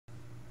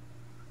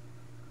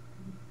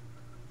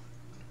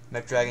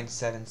Dragon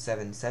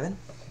 777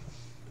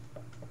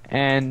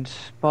 And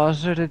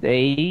Positive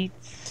 8.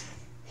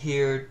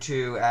 here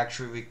to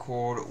actually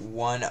record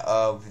one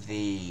of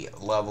the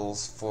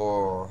levels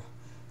for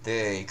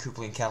the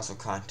Coupling Council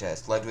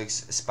contest,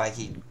 Ludwig's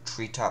Spiky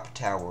Treetop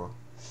Tower.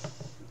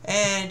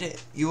 And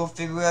you will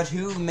figure out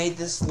who made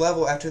this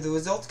level after the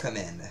results come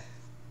in.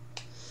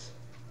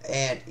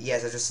 And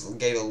yes, I just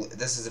gave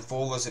this is a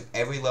full list of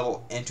every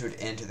level entered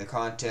into the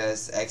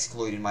contest,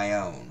 excluding my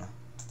own.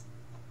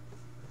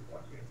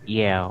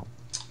 Yeah.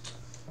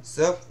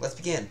 So, let's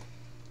begin.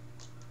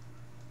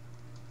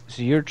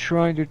 So you're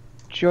trying to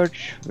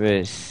judge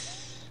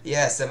this?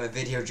 Yes, I'm a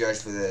video judge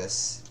for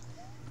this.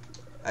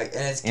 And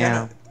it's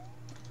kind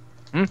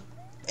of...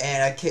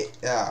 And I can't...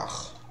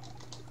 Ugh.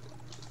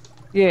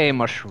 Yay,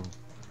 mushroom.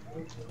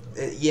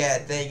 Yeah,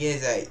 thing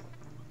is,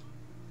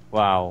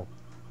 Wow.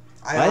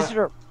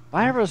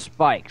 Why are those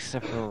spikes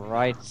at the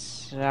right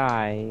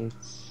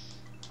sides?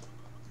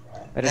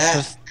 But it's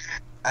just...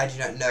 I do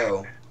not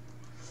know.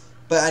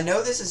 But I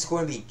know this is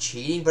going to be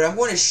cheating, but I'm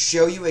going to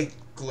show you a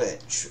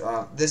glitch.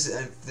 This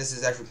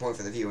is actually a point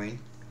for the viewing.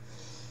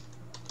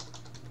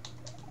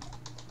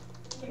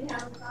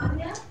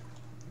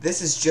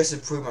 This is just to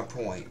prove my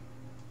point.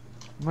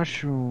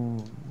 Mushroom.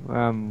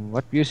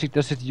 What music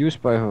does it use,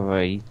 by the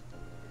way?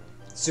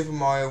 Super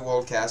Mario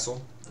World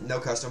Castle. No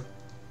custom.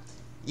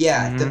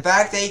 Yeah, the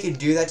fact that you can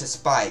do that to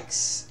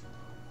spikes.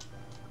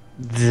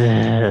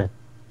 Get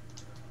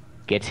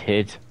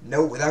hit.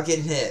 No, without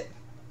getting hit.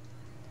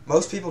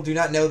 Most people do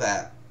not know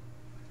that.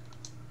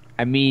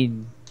 I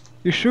mean,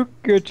 you should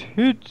get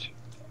hit.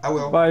 I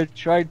will. By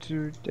trying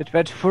to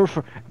advance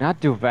further. Not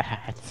do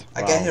that.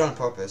 I got hit on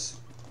purpose.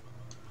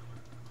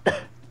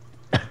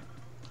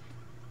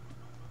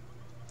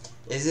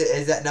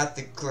 Is that not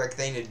the correct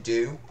thing to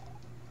do?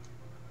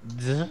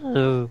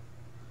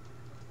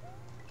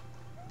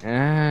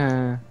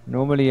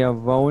 Normally I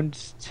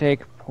won't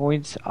take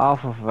points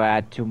off of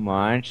that too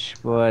much,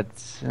 but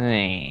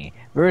hey,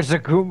 where's the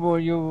Goomba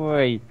on your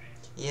way?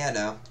 Yeah,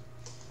 no.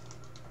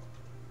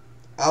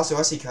 Also,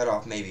 I see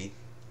cutoff, maybe.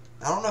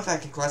 I don't know if I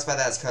can classify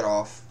that as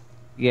cutoff.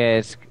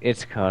 Yeah,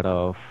 it's cut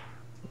off.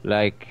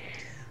 Like,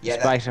 yeah,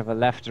 spikes have a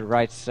left and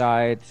right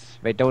side.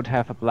 They don't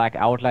have a black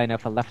outline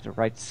of a left and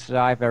right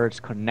side where it's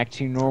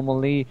connecting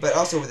normally. But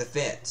also with the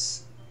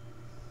fence.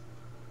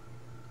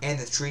 And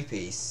the tree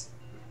piece.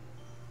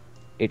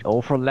 It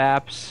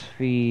overlaps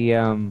the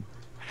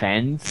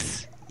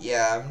fence.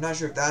 Yeah, I'm not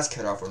sure if that's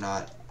cut off or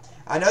not.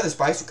 I know the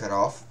spikes are cut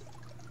off.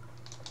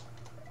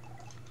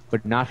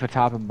 But not the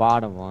top and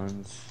bottom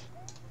ones.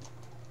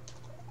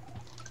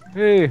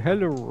 Hey,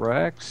 hello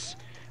Rex.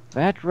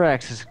 That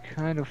Rex is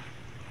kind of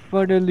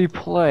funnily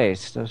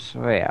placed, I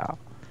swear.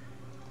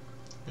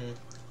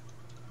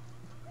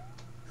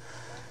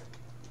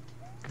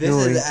 This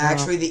is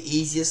actually the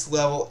easiest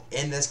level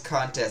in this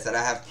contest that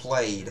I have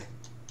played.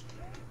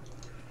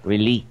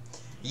 Really?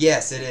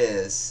 Yes, it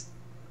is.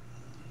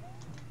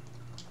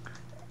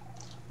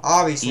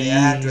 Obviously, I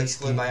have to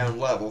exclude my own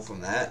level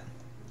from that.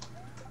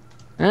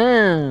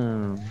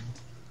 And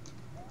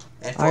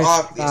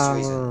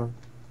for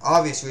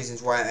obvious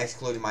reasons why I'm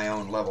excluding my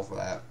own level for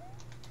that.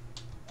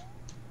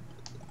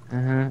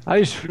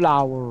 Ice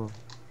flower.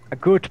 A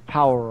good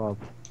power-up.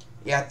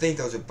 Yeah, I think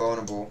those are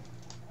burnable.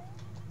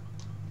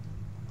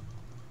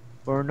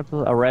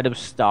 Burnable? A random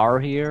star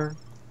here?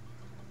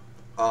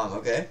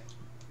 Okay.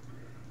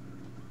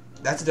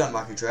 That's a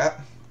danmaku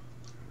trap.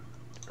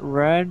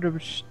 Random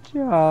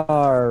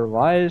star.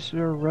 Why is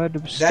there a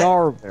random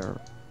star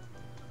there?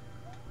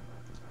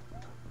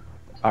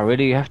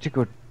 Already, you have to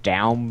go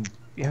down.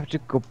 You have to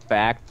go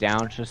back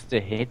down just to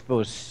hit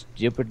those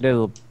stupid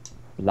little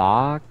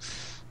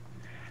blocks.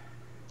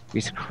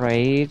 These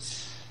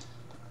crates.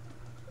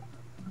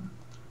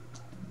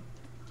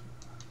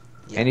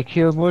 Yeah. And you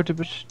kill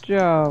multiple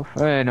stuff.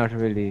 Not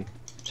really.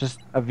 Just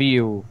a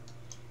view.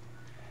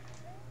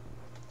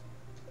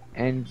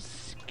 And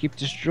keep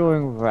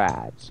destroying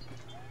that.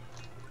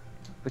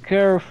 Be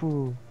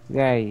careful.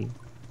 Yay.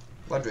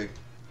 Ludwig.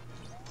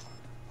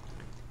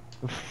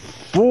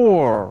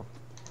 4!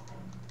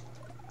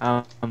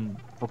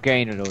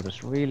 Volcano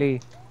Lotus, really?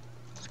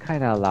 It's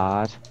kinda a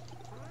lot.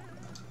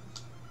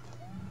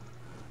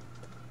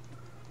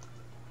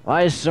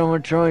 Why is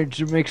someone trying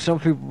to make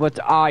something what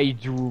I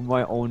do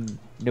my own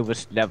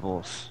newest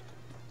levels?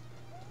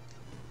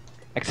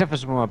 Except for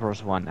Super Mario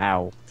Bros. 1,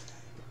 ow.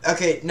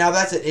 Okay, now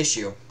that's an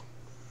issue.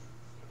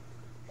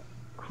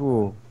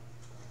 Cool.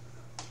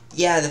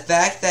 Yeah, the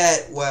fact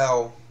that,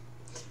 well,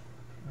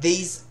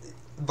 these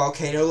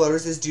Volcano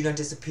Lotuses do not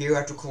disappear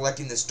after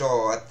collecting the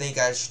star, I think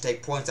I should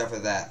take points off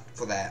of that,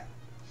 for that.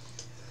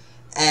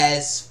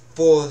 As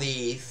for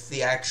the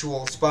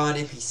actual spawned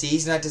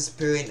NPCs not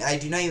disappearing, I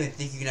do not even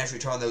think you can actually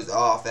turn those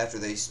off after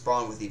they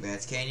spawn with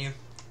events, can you?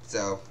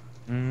 So,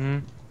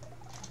 I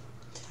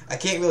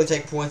can't really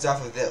take points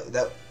off of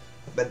that,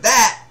 but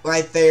that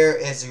right there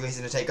is the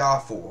reason to take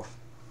off for.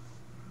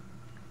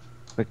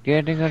 We're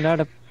getting a lot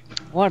of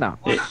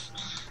one-ups.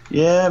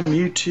 Yeah,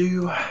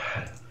 Mewtwo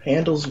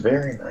handles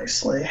very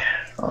nicely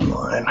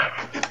online.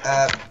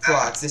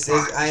 Prox,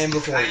 I am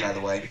recording, by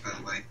the way.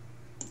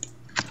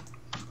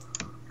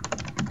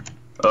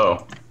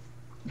 Oh.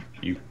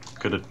 You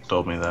could have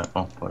told me that.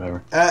 Oh,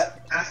 whatever. I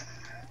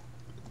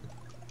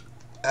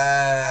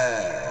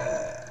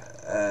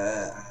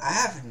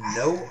have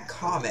no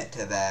comment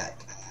to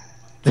that.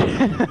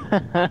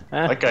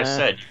 Like I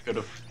said,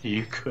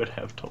 you could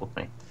have told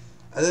me.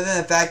 Other than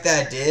the fact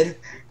that I did.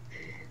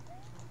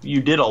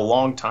 You did a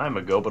long time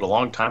ago, but a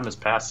long time has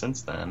passed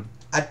since then.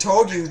 I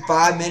told you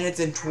 5 minutes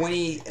and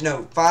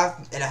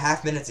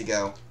 5.5 minutes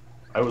ago.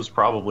 I was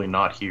probably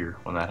not here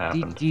when that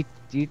happened. You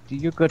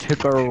got to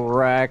go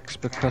Rex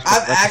because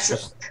I'm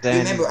actually.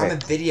 Remember, I'm a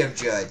video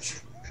judge.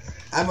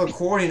 I'm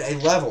recording a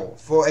level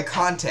for a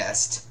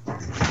contest.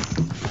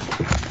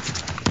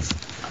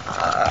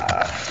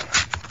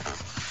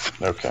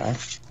 Okay.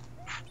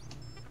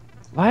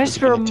 Why is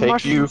there a mushroom?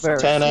 Take you bear?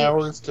 10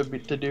 hours to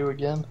do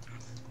again?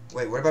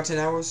 Wait, what about 10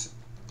 hours?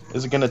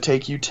 Is it gonna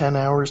take you 10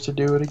 hours to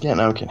do it again?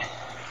 Okay.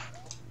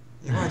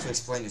 You're going to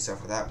explain yourself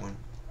with that one.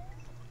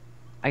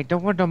 I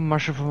don't want a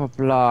mushroom from a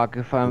block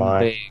if I'm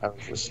big. I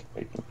was just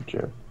making a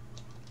joke.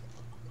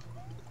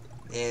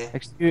 Yeah.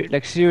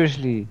 Like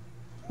seriously,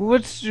 who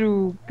wants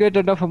to get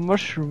enough of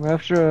mushroom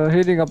after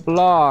hitting a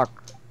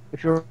block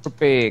if you're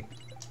big?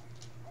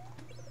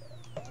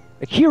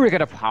 Like here we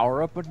got a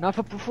power up, but not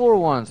for before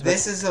ones.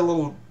 This is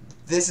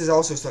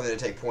also something to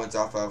take points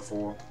off of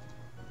for.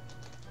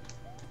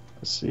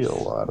 I see a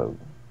lot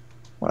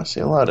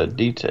of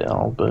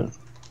detail, but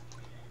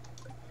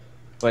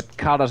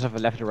colors of the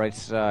left and right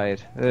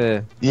side.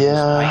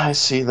 yeah, I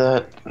see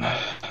that.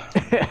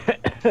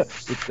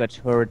 It got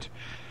hurt.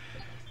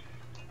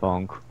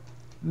 Bonk.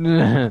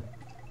 The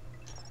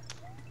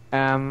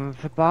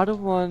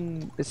bottom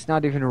one, it's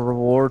not even a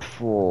reward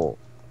for.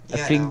 Yeah, I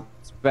think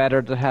it's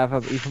better to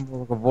have even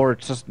more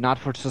reward, not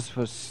for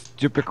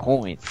stupid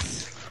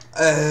coins.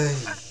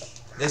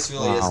 This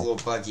really is a little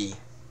buggy.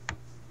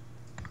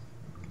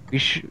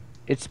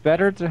 It's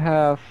better to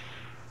have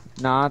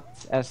not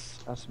as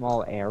a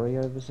small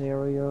area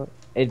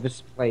in this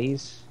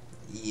place.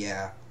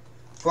 Yeah.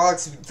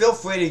 Prox, feel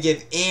free to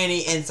give any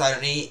insight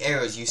on any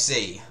areas you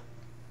see.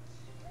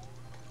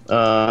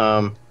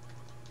 Well,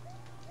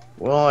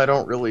 I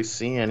don't really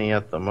see any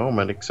at the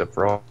moment except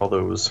for all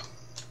those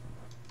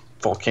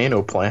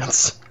volcano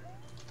plants.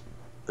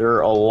 There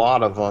are a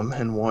lot of them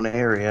in one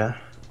area,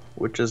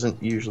 which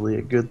isn't usually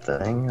a good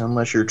thing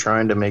unless you're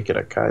trying to make it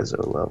a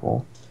Kazzoie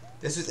level.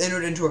 This was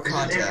entered into a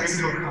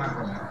contest.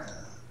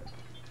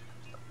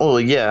 Well,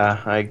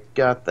 yeah, I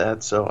got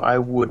that, so I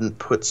wouldn't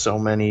put so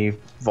many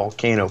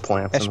volcano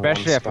plants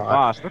especially in one at the spot.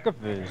 boss. Look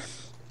at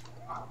this.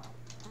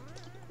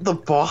 The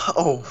boss?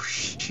 Oh,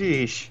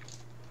 sheesh.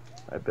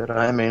 I bet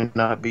I may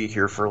not be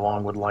here for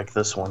long would like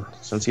this one,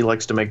 since he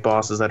likes to make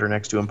bosses that are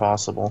next to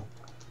impossible.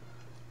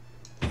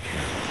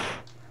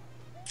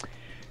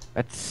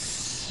 That's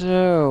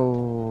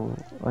so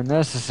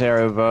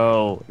unnecessary,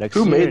 though. Like,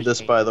 Who seriously. made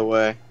this, by the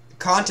way?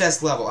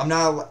 Contest level. I'm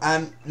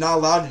not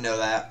allowed to know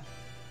that.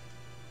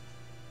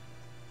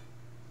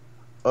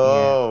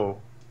 Oh.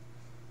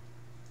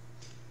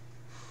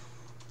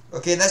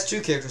 Okay, that's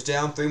 2 characters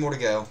down, 3 more to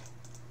go.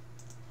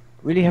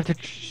 Really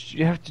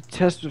you have to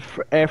test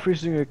for every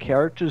single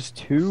characters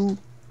too?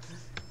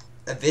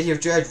 A video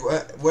judge,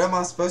 what am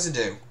I supposed to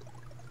do?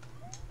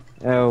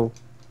 Oh.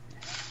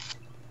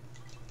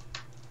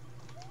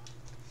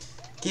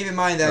 Keep in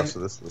mind that... So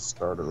this is the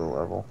start of the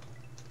level.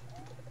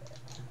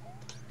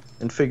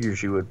 And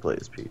figures you would play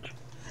as Peach.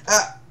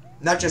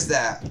 Not just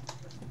that.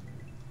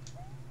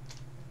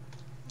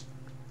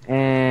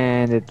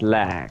 And it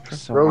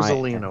lags. So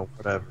Rosalino,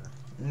 whatever.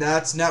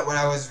 That's not what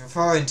I was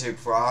referring to,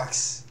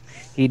 Prox.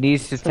 He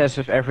needs to test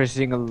with every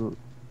single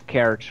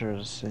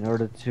characters in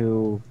order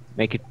to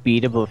make it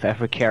beatable with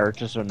every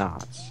characters or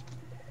not.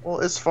 Well,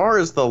 as far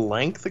as the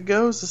length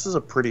goes, this is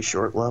a pretty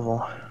short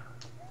level.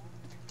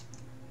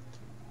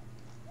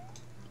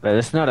 But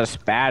it's not as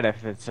bad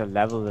if it's a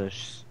level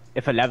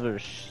if a level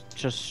is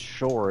just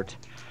short.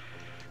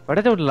 What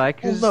I don't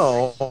like is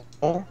No.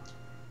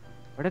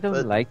 what I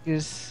don't like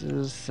is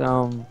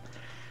the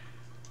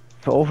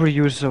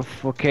overuse of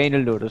Volcano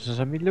Lotuses.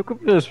 I mean, look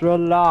at this, they're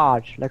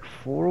large. Like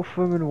 4 of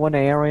them in one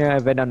area,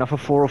 and then another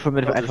 4 of them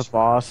at the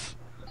boss.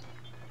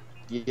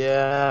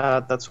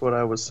 Yeah, that's what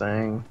I was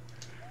saying.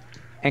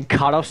 And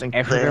cut-offs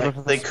everywhere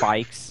with the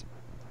spikes.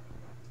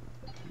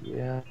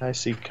 Yeah, I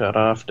see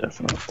cut-off,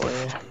 definitely.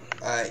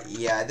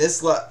 Yeah,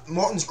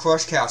 Morton's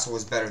Crush Castle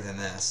was better than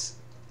this.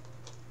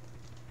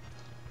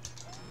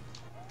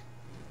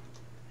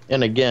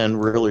 And again,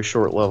 really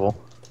short level.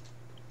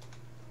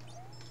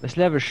 This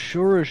level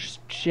sure is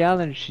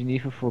challenging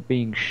even for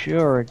being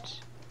short.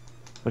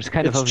 But it's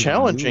kind of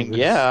challenging,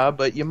 yeah,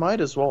 but you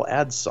might as well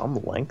add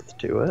some length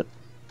to it.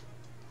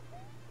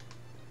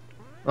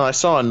 Well, I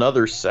saw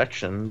another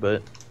section,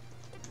 but...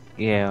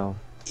 Yeah.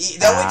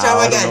 The only time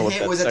I got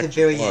hit was at the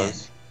very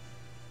end.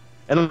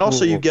 And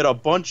also you get a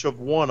bunch of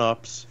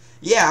 1-ups.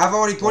 Yeah, I've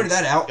already pointed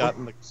that out.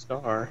 Gotten the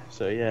star,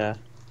 so yeah.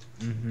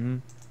 Mm-hmm.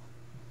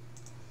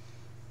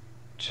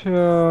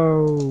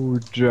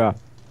 Toad.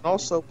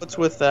 Also, what's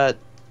with that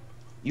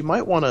You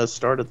might want to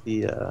start at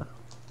the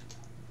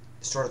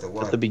Start at the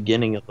what? at the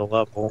beginning of the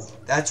level.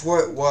 That's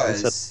where it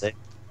was. Instead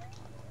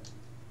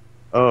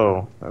of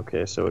oh,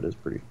 okay, so it is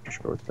pretty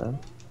short then.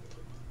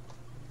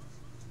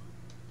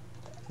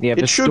 Yeah,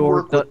 It should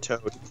work with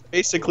Toad. It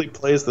basically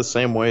plays the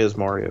same way as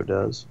Mario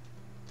does.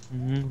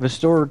 The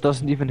store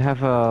doesn't even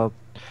have a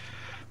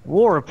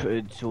warp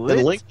into it.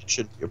 And Link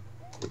shouldn't be a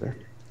problem either.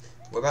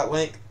 What about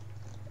Link?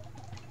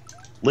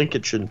 Link,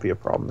 it shouldn't be a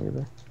problem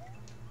either.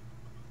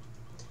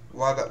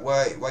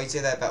 Why you say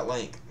that about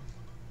Link?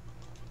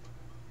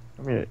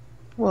 I mean,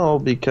 well,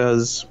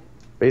 because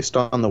based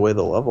on the way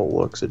the level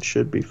looks, it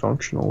should be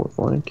functional with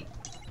Link.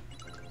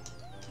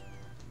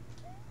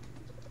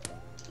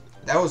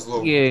 That was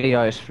low.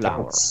 Yeah, it's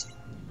flower.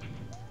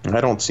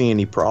 I don't see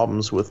any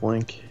problems with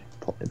Link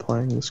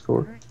playing the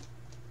score.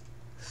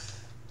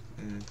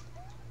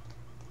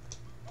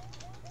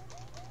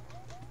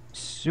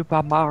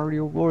 Super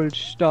Mario World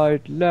style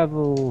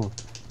level.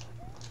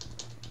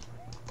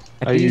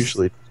 I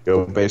usually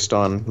go based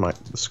on the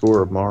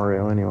score of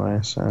Mario anyway,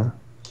 so.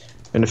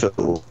 And if it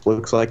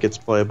looks like it's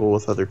playable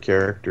with other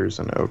characters,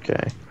 then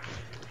okay.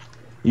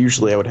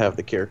 Usually I would have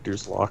the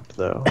characters locked,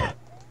 though.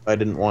 I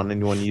didn't want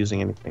anyone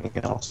using anything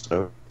else,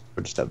 so I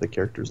would just have the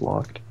characters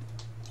locked.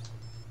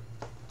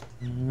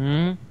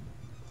 Mm-hmm.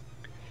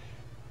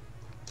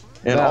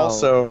 And Well,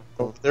 also,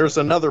 there's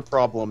another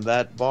problem.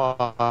 That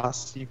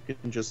boss, you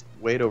can just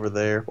wait over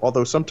there.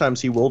 Although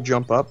sometimes he will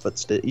jump up,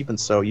 but even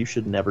so, you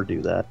should never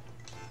do that.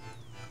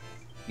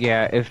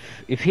 yeah,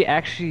 if he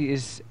actually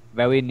is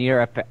very near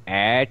at the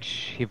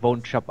edge, he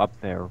won't jump up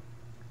there.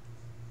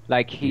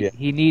 Like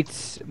he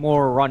needs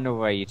more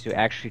runway to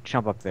actually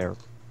jump up there.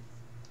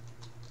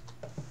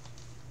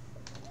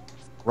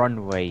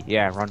 Runway,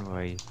 yeah,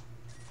 runway.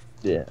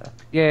 Yeah.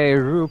 Yay,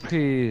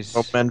 rupees!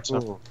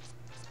 Momentum. Cool.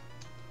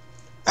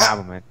 Ah,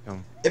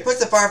 momentum. It puts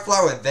the fire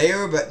flower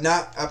there, but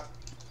not up.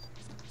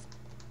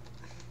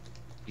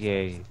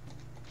 Yay.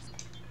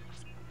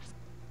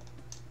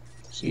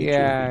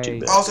 Yeah.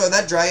 Also,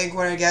 that dragon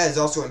coin I got is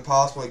also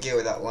impossible to get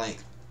without Link.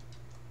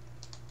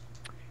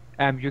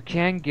 You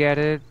can get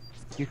it.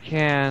 You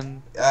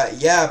can.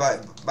 Yeah,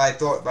 by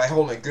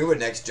holding a Gooba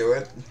next to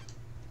it.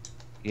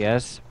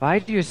 Yes. Why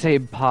do you say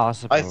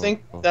impossible? I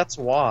think that's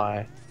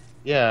why.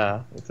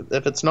 Yeah.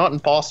 If it's not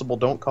impossible,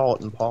 don't call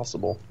it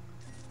impossible.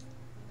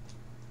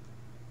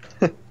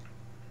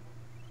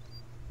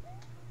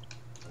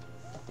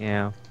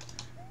 Yeah.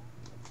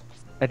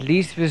 At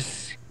least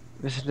this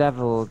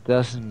level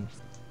doesn't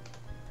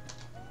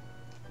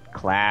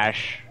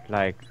clash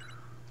like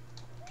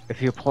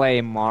if you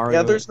play Mario.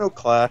 Yeah, there's no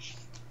clash.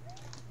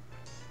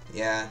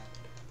 Yeah.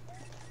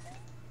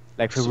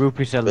 Like the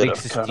rupees are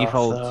Link's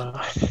default.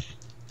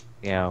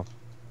 Yeah.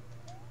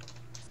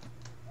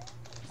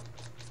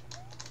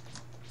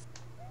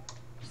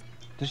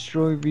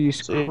 Destroy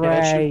these So, yeah, it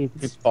crates.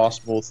 should be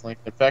possible with Link.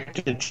 In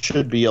fact, it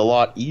should be a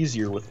lot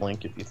easier with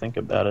Link if you think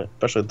about it,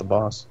 especially with the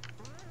boss.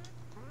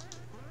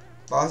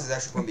 Boss is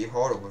actually going to be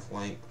harder with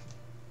Link.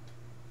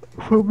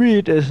 For me,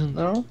 it isn't.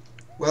 No?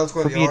 Well, it's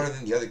going to For be me, harder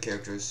than the other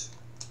characters.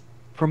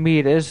 For me,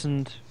 it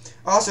isn't.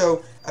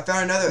 Also, I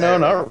found another No, error.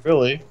 not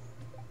really.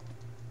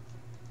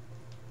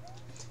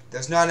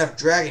 There's not enough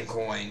dragon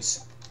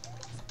coins.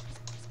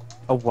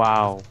 Oh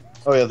wow.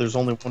 Oh yeah, there's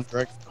only one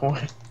dragon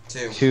coin.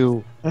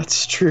 Two.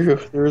 That's true.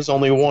 There is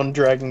only one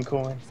dragon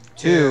coin.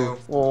 Two.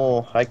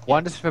 Oh, I can't.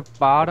 One is for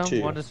bottom,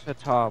 Two. one is for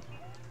top.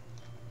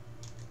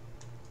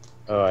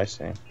 Oh, I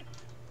see.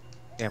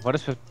 Yeah, what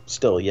is for...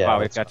 Still, yeah. Wow,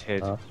 it it's got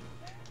hit. not enough.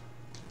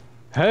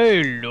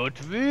 Hey,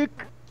 Ludwig!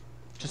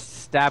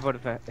 Just stab out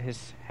of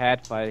his head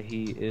while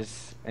he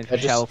is in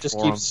shell just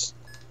form. keeps.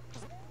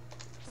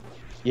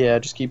 Yeah,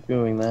 just keep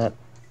doing that.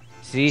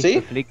 See? See?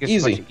 The flick is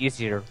Easy. much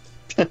easier.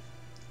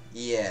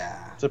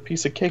 Yeah. It's a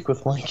piece of cake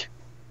with Link.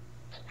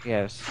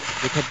 Yes.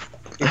 You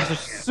can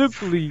just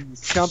simply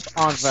jump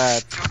on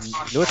that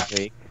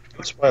Ludwig.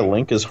 That's why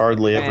Link is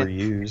hardly ever And-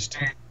 used.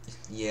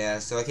 Yeah,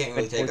 so I can't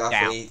really But take go off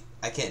down.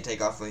 I can't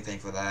take off anything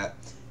for that.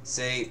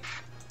 See,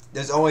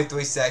 there's only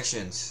 3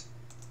 sections.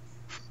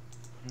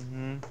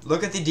 Mm-hmm.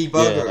 Look at the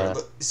debugger. Yeah.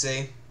 Look,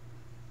 see?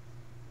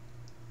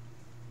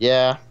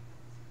 Yeah.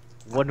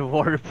 One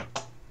warp.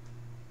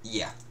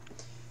 Yeah.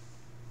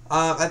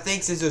 I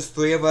think since there's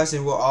 3 of us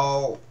and we're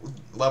all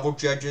level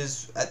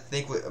judges, I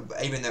think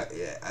even though,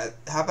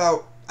 how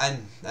about, I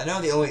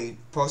know the only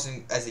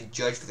person as a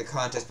judge for the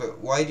contest, but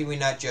why do we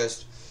not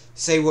just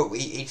say what we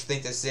each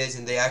think this is,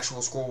 and the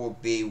actual score will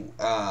be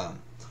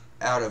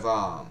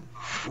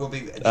will be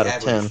the Out of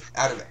average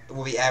 10.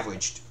 will be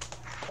averaged.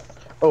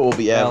 Oh, will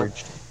be Well-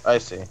 averaged. I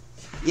see.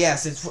 Yeah,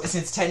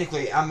 since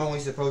technically I'm only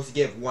supposed to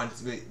give one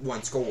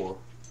score.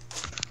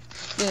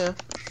 Yeah.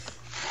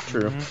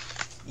 True. Mhm.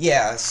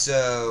 Yeah,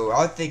 so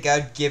I think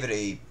I'd give it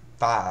a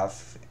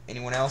 5.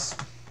 Anyone else?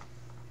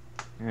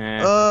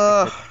 Eh.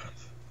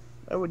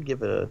 I would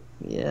give it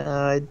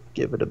I'd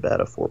give it about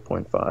a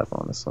 4.5,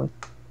 honestly.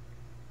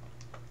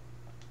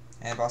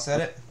 And boss said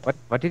it.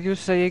 What did you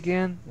say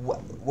again?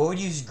 What would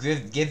you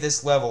give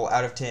this level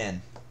out of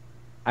 10?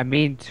 I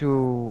mean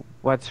to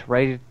what's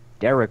rated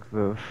Derek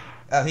with.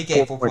 Oh, he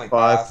gave 4.5.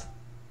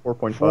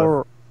 4.5.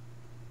 4.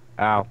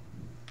 Oh.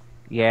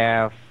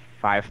 Yeah,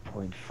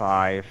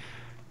 5.5.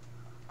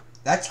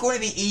 That's going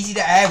to be easy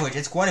to average.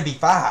 It's going to be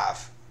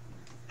 5.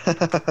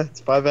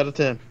 It's 5 out of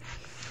 10.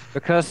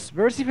 Because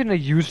there's even a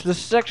useless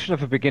section at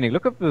the beginning.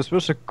 Look at this.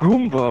 There's a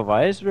Goomba.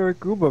 Why is there a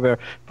Goomba there?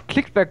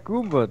 Click back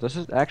Goomba. Does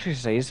it actually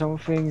say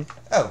something?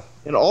 Oh.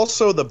 And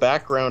also the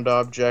background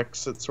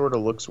objects, it sort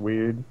of looks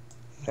weird.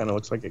 Kind of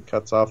looks like it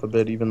cuts off a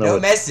bit, even though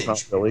it's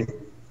not really.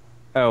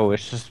 Oh,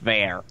 it's just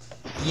there.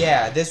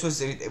 Yeah, this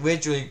was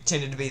originally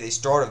intended to be the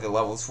start of the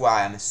levels,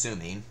 why I'm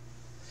assuming.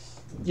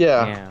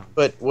 Yeah,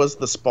 but was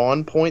the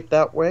spawn point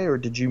that way, or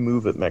did you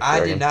move it, McDragon?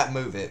 I did not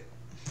move it.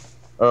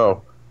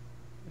 Oh.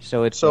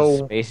 So it's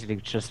basically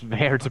just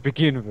there to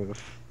begin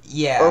with.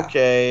 Yeah.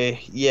 Okay,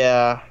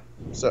 yeah.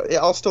 So yeah,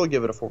 I'll still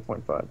give it a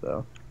 4.5,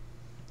 though.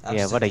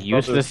 Yeah, what a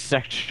useless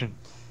section.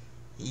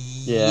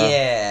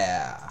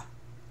 Yeah.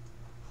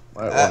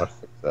 Might want to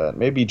fix that.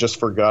 Maybe just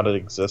forgot it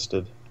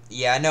existed.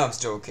 Yeah, I know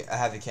I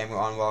have the camera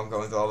on while I'm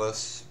going through all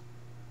this.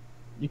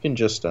 You can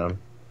just edit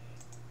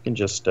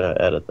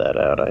that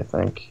out, I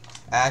think.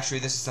 Actually,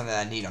 this is something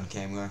I need on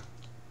camera.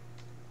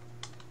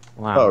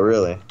 Wow. Oh,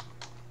 really?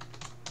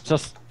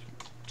 Just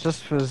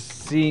for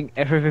seeing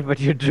everything that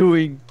you're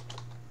doing.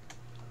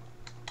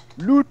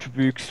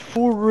 Ludwig's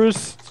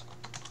Forest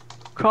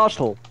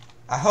Castle.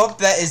 I hope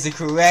that is the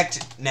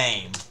correct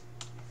name.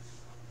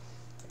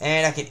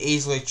 And I can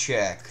easily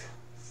check.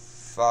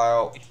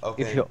 File.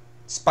 Okay.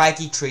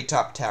 Spiky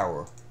Treetop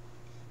Tower.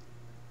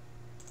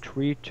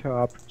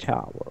 Treetop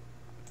Tower.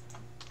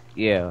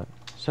 Yeah.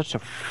 Such a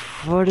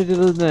funny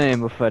little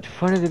name of that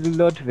funny little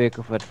Ludwig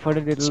of that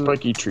funny little...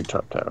 Spiky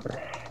Treetop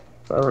Tower.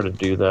 If I were to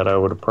do that, I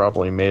would have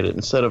probably made it,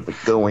 instead of it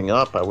going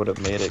up, I would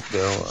have made it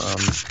go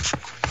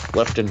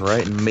left and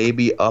right and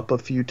maybe up a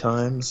few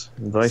times,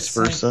 and vice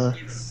versa.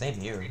 Same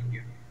here.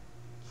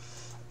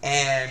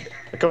 And...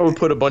 Like I would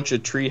put a bunch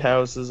of tree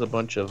houses, a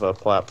bunch of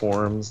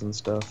platforms and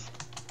stuff.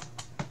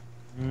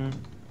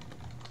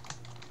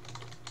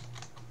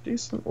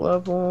 Decent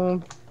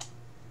level.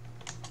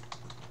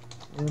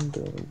 And a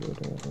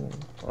little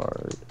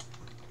hard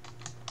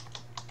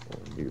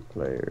for new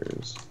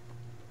players.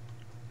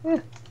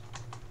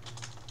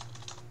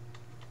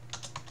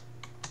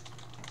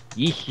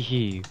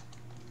 Yee.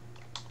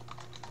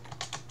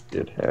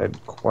 It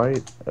had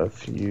quite a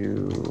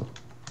few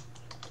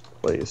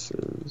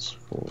places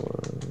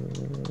for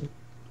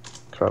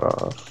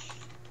cutoff.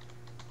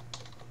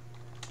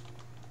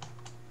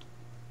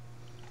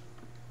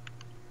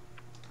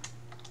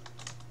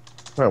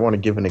 Might want to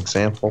give an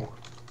example.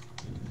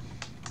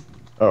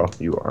 Oh,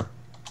 you are.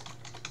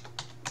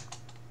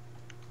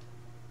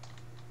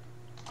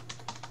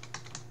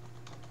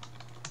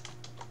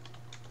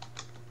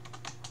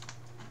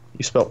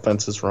 You spelled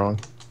fences wrong.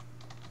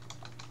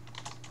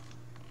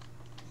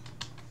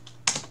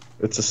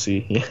 It's a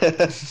C.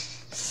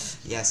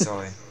 Yeah,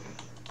 sorry.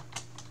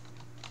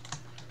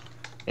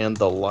 And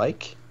the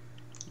like?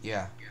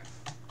 Yeah.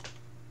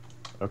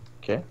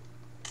 Okay.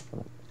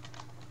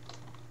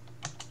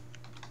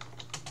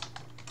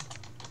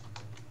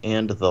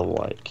 And the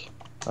like.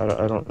 I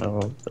don't know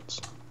if that's...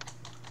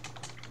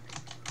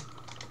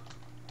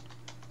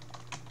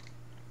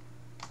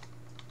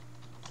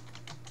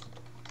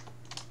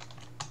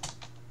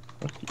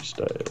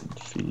 Style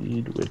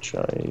feed, which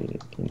I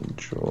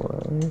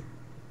enjoy.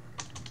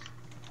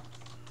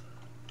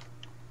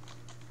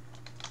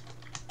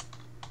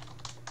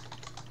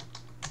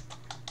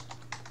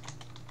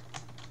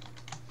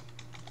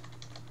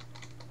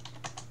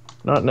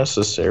 Not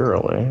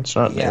necessarily. It's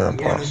not near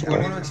impossible.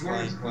 I'm going to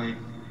explain.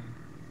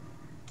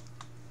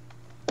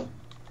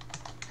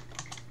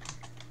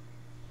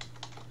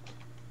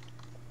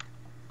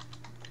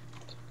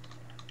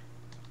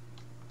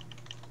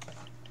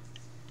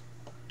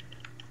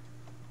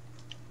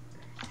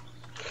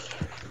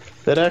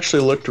 That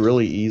actually looked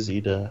really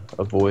easy to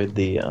avoid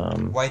the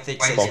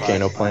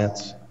volcano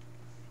plants.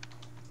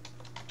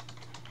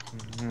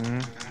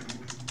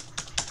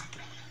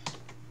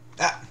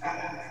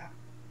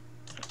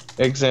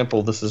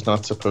 Example, this is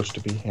not supposed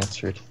to be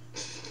answered.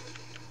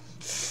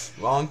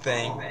 Wrong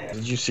thing.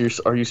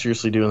 Are you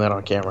seriously doing that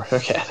on camera?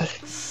 Okay.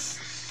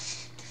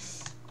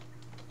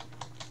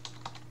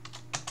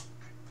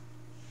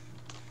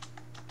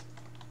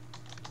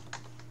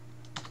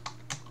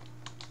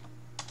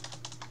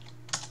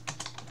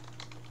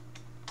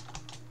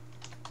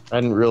 I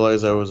didn't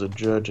realize I was a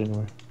judge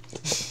anyway.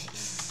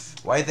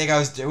 Why do you think I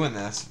was doing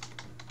this?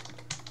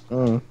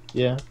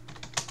 Yeah.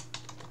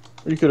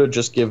 You could have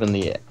just given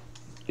the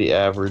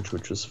average,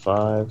 which was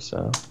 5,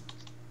 so...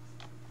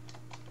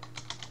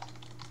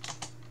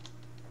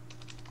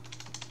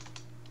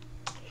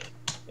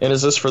 And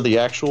is this for the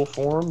actual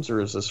forums,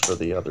 or is this for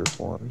the other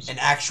forums? An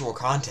actual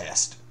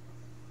contest.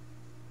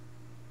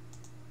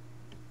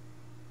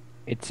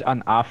 It's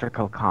an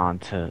ethical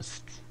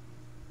contest.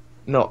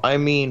 No, I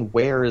mean,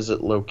 where is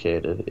it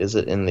located? Is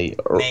it in the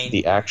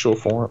the actual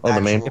forum? Oh, the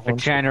main forum?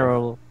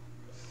 General.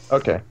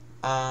 Okay.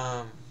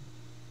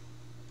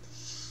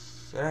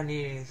 Did I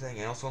need anything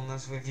else on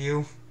this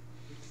review?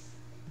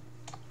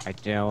 I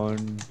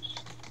don't.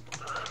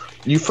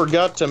 You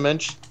forgot to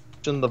mention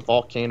the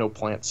volcano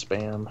plant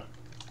spam.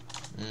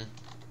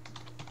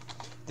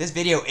 This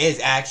video is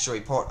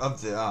actually part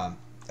of the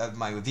of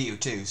my review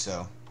too,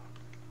 so.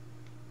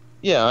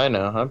 Yeah, I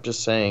know. I'm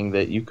just saying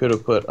that you could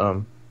have put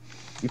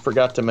you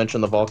forgot to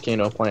mention the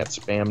volcano plant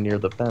spam near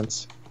the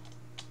fence.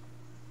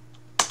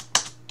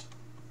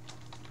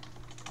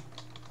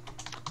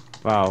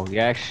 Wow, you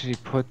actually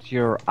put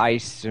your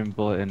ice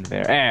symbol in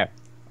there.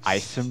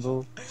 Ice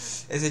symbol?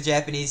 It's a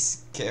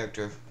Japanese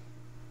character.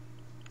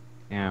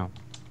 Yeah.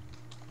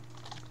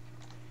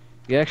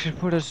 You actually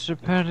put a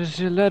Japanese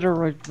letter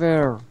right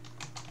there.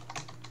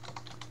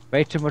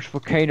 Way too much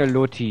Volcano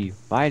Loti.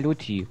 Why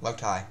Loti?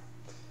 Lotai.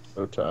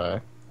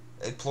 Lotai.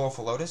 Plural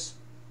for lotus?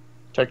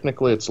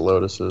 Technically, it's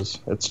lotuses.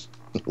 It's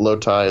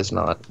Lotai is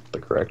not the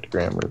correct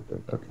grammar,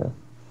 but okay.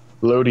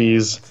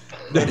 Loties.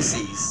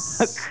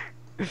 Lotuses.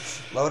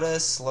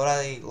 Lotus,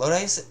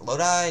 lotuses,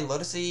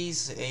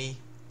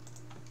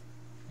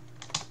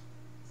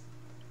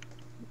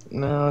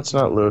 No, it's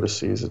not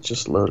lotuses. It's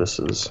just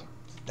lotuses.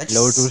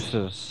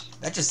 Lotuses.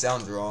 That just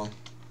sounds wrong.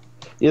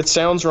 It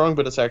sounds wrong,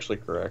 but it's actually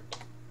correct.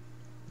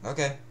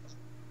 Okay.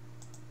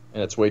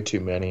 And it's way too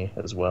many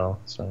as well.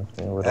 So,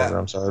 yeah, whatever.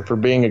 I'm sorry for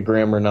being a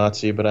grammar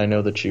Nazi, but I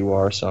know that you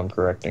are, so I'm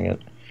correcting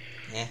it.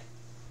 Yeah.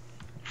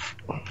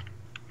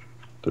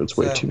 So it's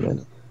way too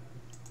many.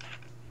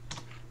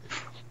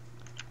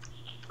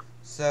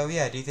 So,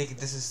 yeah, do you think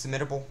this is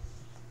submittable?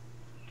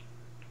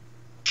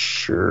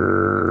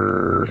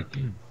 Sure.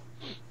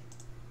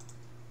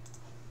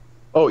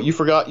 Oh, you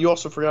forgot. You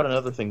also forgot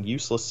another thing.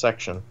 Useless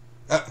section.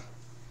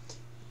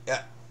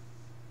 Yeah.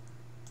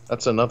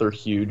 That's another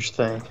huge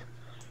thing.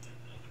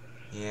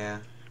 Yeah.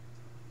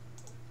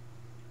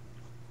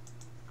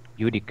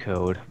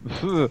 Unicode.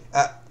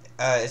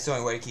 It's the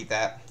only way to keep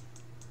that.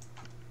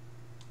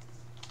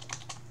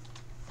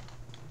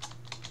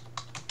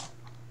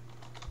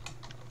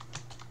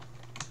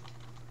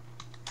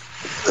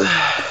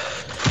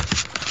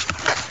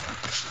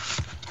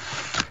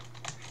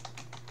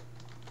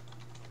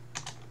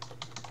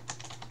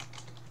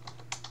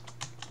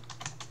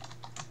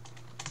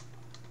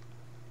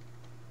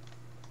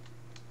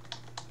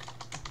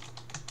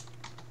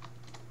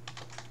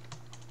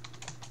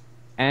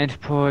 And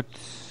put...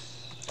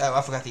 Oh,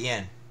 I forgot the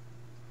N.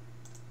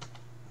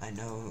 I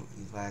know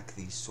you lack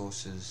the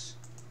sources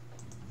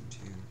to...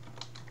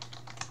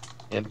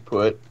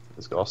 Input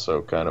is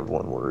also kind of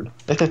one word.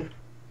 Might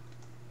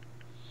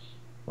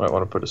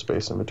want to put a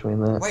space in between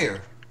that.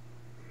 Where?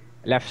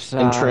 Left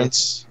side.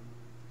 Entrance.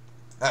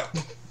 Oh.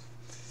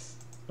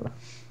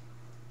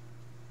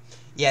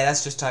 Yeah,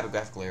 that's just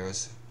typographical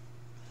errors.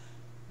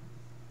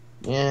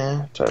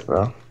 Yeah,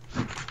 typo.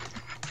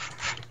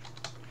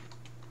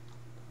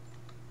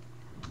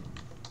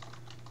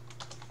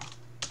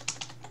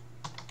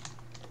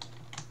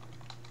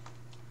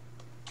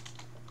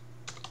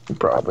 You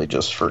probably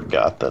just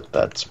forgot that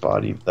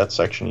that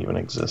section even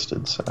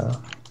existed, so...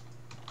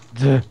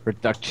 The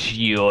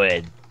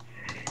reductiöns.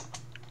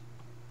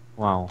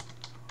 Wow.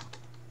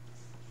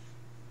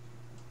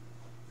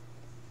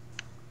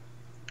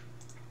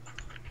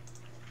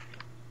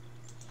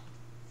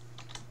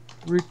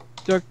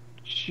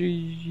 Reductiöns,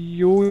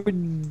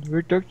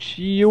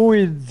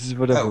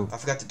 whatever. Oh, I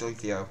forgot to delete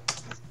the O.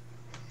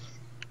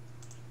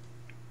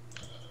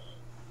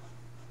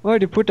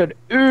 Why'd you put an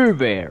Ö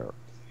there?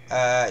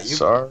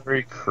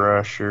 Sorry,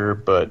 Crusher,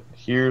 but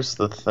here's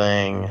the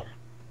thing.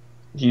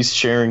 He's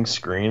sharing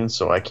screen,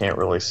 so I can't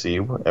really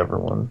see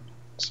everyone.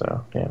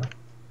 So, yeah.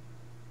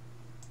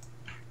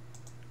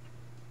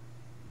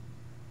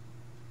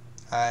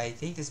 I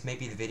think this may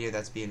be the video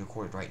that's being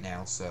recorded right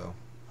now, so...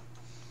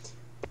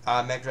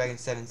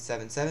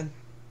 MechDragon777.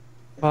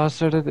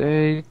 Bastard at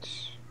 8.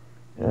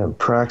 And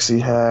proxy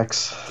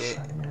hacks. Get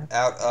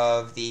out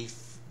of the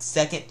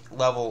second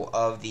level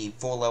of the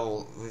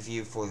 4-level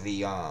review for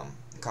the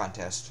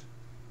contest.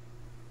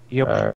 Yep.